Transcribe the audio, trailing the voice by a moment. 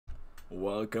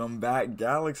Welcome back,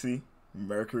 Galaxy.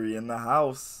 Mercury in the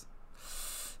house.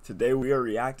 Today we are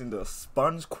reacting to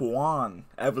Sponge Quan,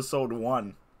 episode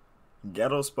 1.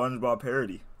 Ghetto SpongeBob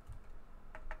parody.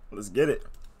 Let's get it.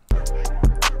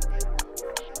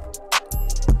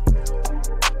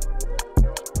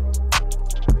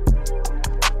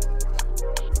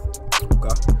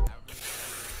 Okay.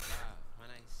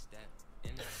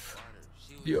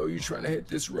 Yo, you trying to hit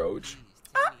this roach?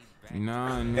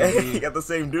 Nah, nigga. Hey, you got the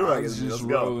same dude, I guess. Just Let's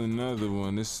roll go. another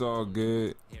one. It's all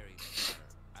good.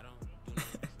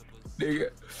 Nigga.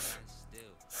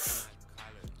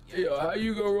 Yo, how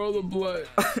you gonna roll the blood?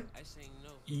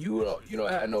 You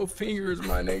don't have no fingers,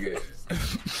 my nigga.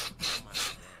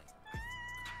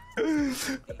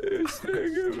 This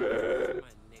nigga, man.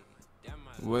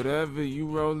 Whatever, you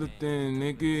roll it then,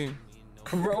 nigga.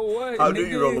 Bro, what? How nigga? do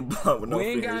you roll the blunt with no We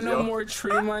ain't fingers, got no yo? more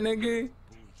tree, my nigga.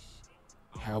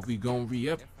 How we gon'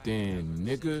 re-up then,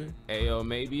 nigga? Hey, yo,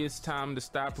 maybe it's time to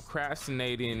stop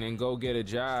procrastinating and go get a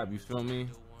job, you feel me?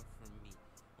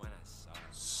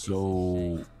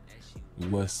 So,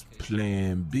 what's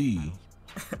plan B?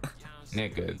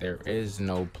 Nigga, there is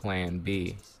no plan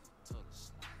B.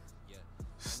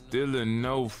 Still a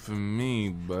no for me,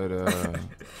 but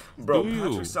Bro, do you?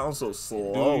 Patrick sounds so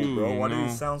slow, Do you, bro. Why you do you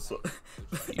know? sound so...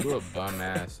 You a bum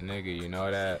ass nigga, you know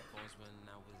that?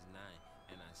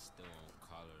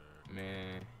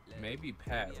 Man, maybe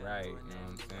Pat right, you know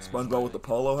what I'm saying? SpongeBob with the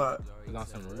polo hat? Cause on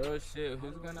some real shit,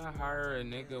 who's gonna hire a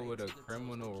nigga with a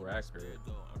criminal record?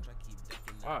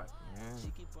 Fuck,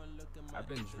 man. I've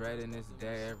been dreading this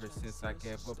day ever since I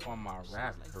gave up on my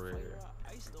rap career.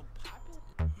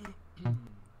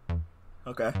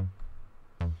 Okay.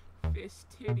 Fish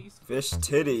titties, Fish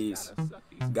titties.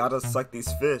 Gotta suck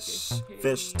these fish.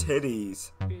 Fish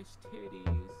titties. fish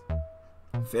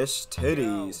titties. Fish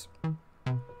titties.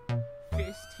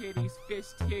 Fish titties, fish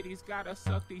titties, gotta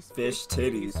suck these Fish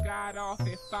titties. Got off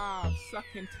at 5,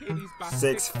 sucking titties by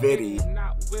 650.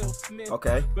 Not Will Smith,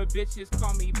 Okay. but bitches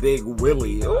call me Big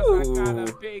Willie. because I got a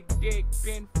Ooh. big dick,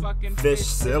 been fucking Fish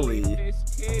silly. Fish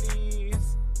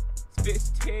titties, fish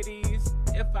titties.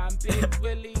 If I'm Big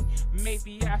Willie,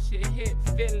 maybe I should hit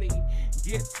Philly.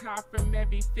 Get top from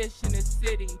every fish in the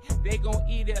city. They gon'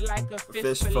 eat it like a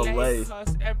fish fillet.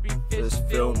 Cause every fish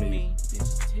feel me. Fish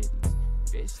titties.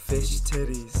 Fish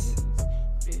titties.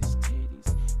 Fish titties,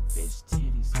 fish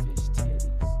titties, fish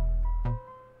titties,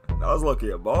 That was lucky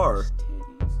a bar.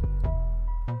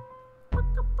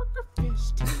 fish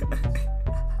titties,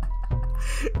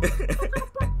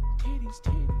 titties,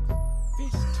 titties,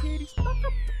 fish titties,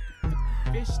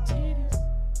 fish titties.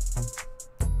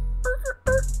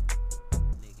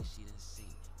 Nigga, she done seen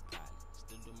it, probably.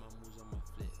 Still do my moves on my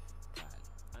flip, probably.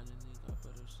 I done nigga,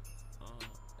 but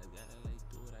I gotta like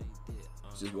do what I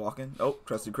did. Just walking. Oh,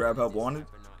 Krusty Krab help wanted.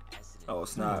 Oh,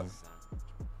 snap.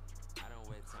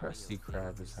 Krusty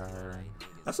Krab is hiring.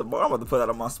 That's a bar. I'm about to put that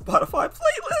on my Spotify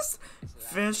playlist.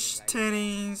 Fish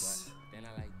titties. Then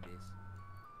I like this.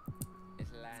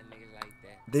 It's a lot of niggas like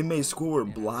that. They made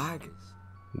Squidward black.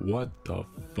 what the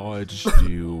fudge do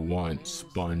you want,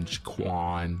 Sponge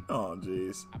Quan? Oh,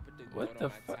 jeez. What the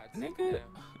fuck, nigga?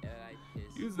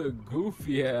 You's a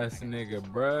goofy ass nigga,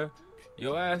 bruh.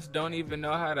 Your ass don't even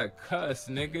know how to cuss,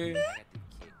 nigga.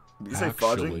 You say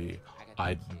fudging? Actually,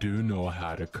 I do know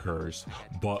how to curse,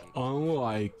 but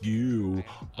unlike you,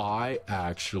 I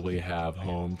actually have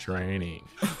home training.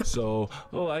 So,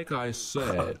 like I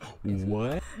said,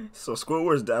 what? So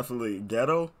Squidward's definitely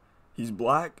ghetto. He's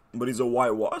black, but he's a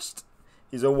whitewashed.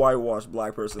 He's a whitewashed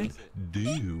black person.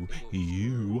 Do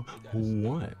you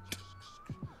want?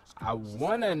 I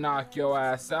wanna knock your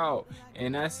ass out,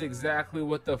 and that's exactly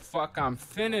what the fuck I'm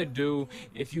finna do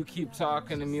if you keep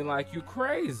talking to me like you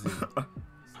crazy.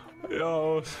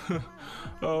 Yo,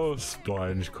 oh,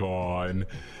 Sponge Quan,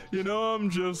 you know I'm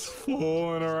just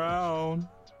fooling around.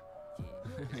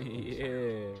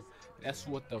 Yeah, that's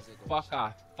what the fuck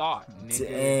I thought, nigga.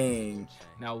 Dang.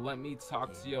 Now let me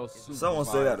talk to your supervisor. Someone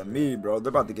say that to me, bro. They're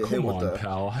about to get hit Come with on, the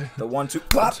pal. the 1-2 I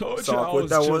pop. told you Saw I what was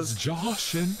that just was.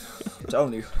 joshing. I'm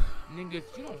telling you. Nigga,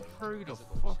 if you don't hurry the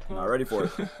fuck up. Not ready for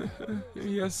it.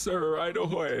 Yes, sir, right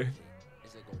away.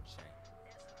 It's a go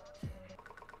chain.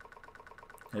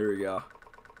 Here we go.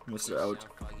 Mr. Ouch.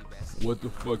 What the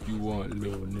fuck you want,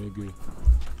 little nigga?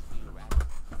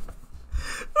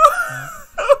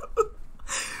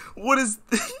 What is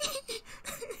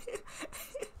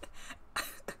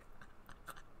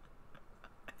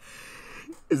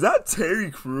Is that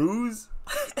Terry Crews?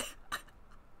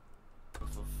 For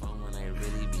fun when I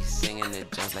really be singing it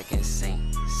just like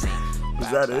insane.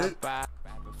 Is that it?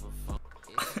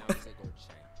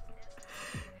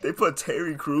 They put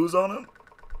Terry Crews on him?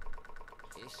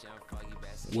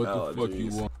 What Oh, the fuck you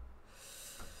jeez. want?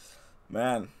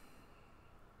 Man.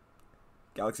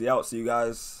 Galaxy out. See you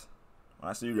guys when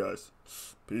I see you guys.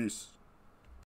 Peace.